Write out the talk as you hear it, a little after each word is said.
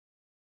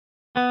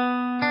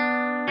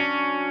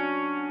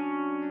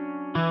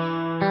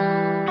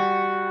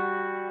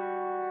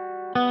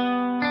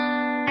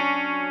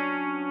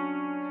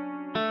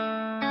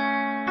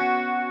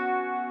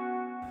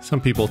Some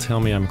people tell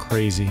me I'm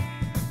crazy.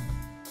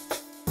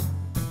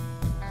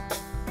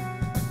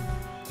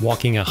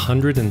 Walking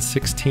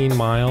 116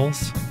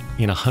 miles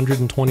in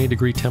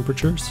 120-degree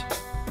temperatures?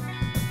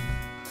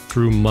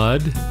 Through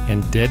mud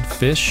and dead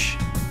fish?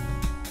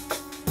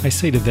 I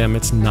say to them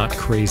it's not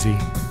crazy.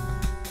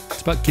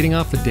 It's about getting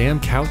off the damn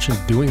couch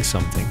and doing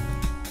something.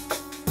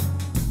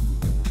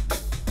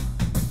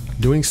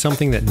 Doing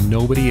something that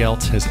nobody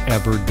else has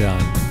ever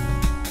done.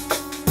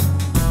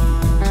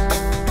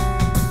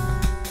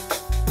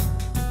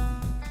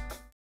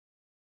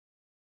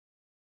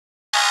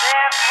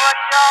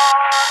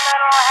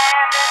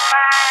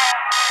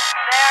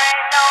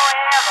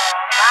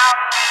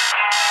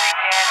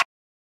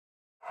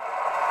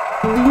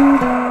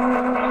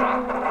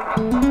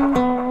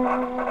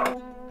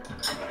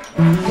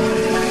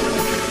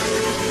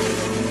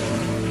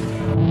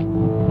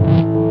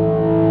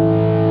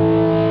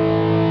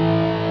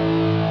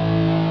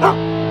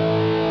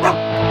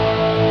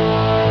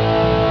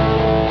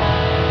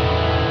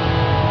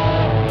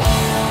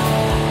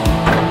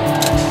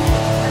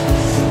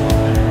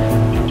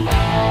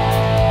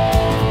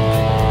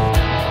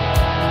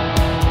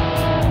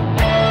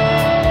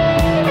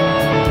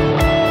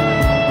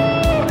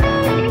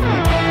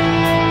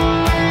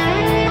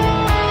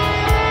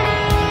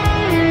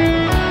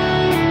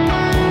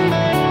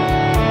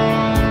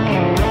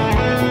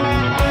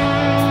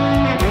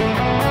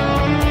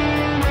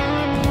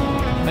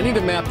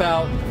 Map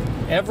out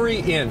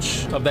every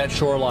inch of that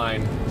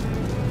shoreline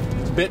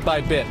bit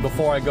by bit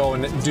before I go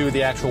and do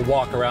the actual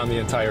walk around the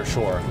entire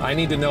shore. I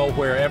need to know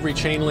where every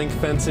chain link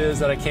fence is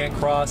that I can't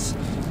cross.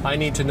 I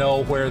need to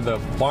know where the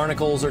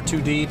barnacles are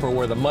too deep or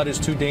where the mud is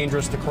too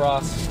dangerous to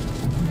cross.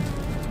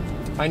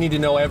 I need to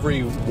know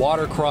every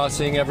water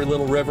crossing, every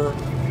little river.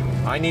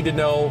 I need to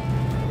know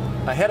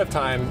ahead of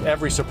time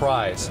every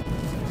surprise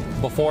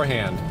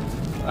beforehand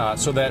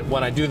so that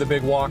when I do the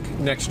big walk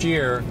next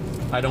year,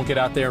 I don't get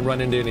out there and run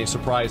into any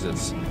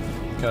surprises.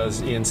 Because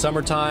in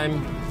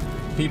summertime,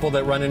 people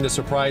that run into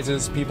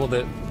surprises, people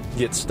that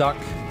get stuck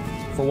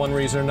for one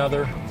reason or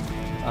another,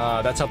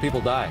 that's how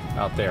people die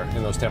out there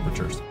in those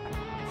temperatures.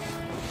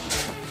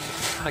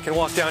 I can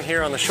walk down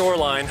here on the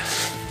shoreline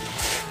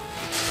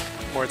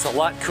where it's a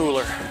lot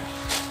cooler.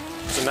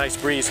 There's a nice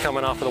breeze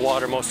coming off of the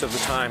water most of the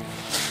time.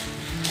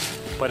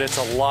 But it's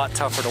a lot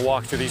tougher to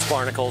walk through these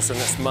barnacles and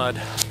this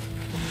mud.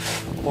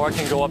 Or I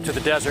can go up to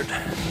the desert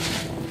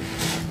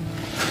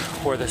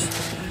where this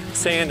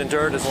sand and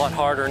dirt is a lot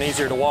harder and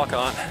easier to walk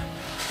on,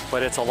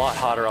 but it's a lot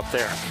hotter up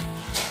there.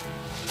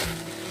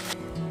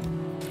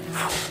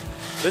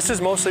 This is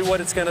mostly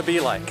what it's going to be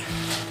like.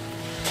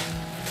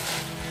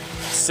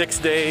 6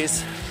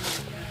 days,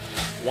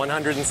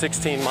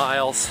 116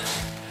 miles,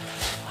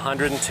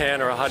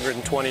 110 or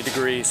 120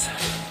 degrees,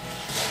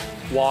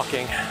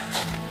 walking.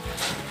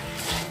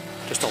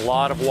 Just a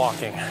lot of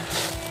walking.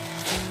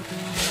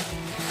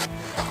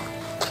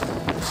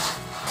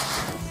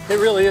 It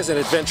really is an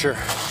adventure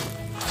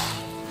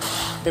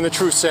in the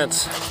true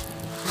sense.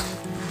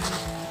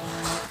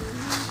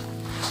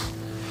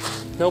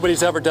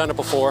 Nobody's ever done it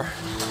before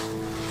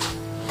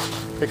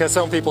because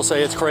some people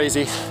say it's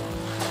crazy.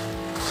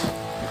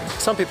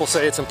 Some people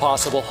say it's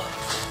impossible.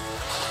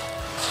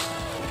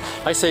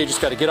 I say you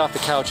just got to get off the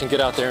couch and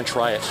get out there and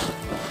try it.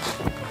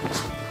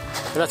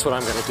 And that's what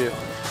I'm going to do.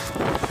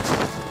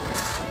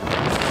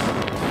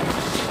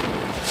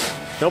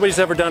 Nobody's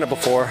ever done it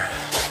before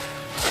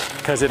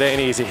because it ain't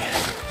easy.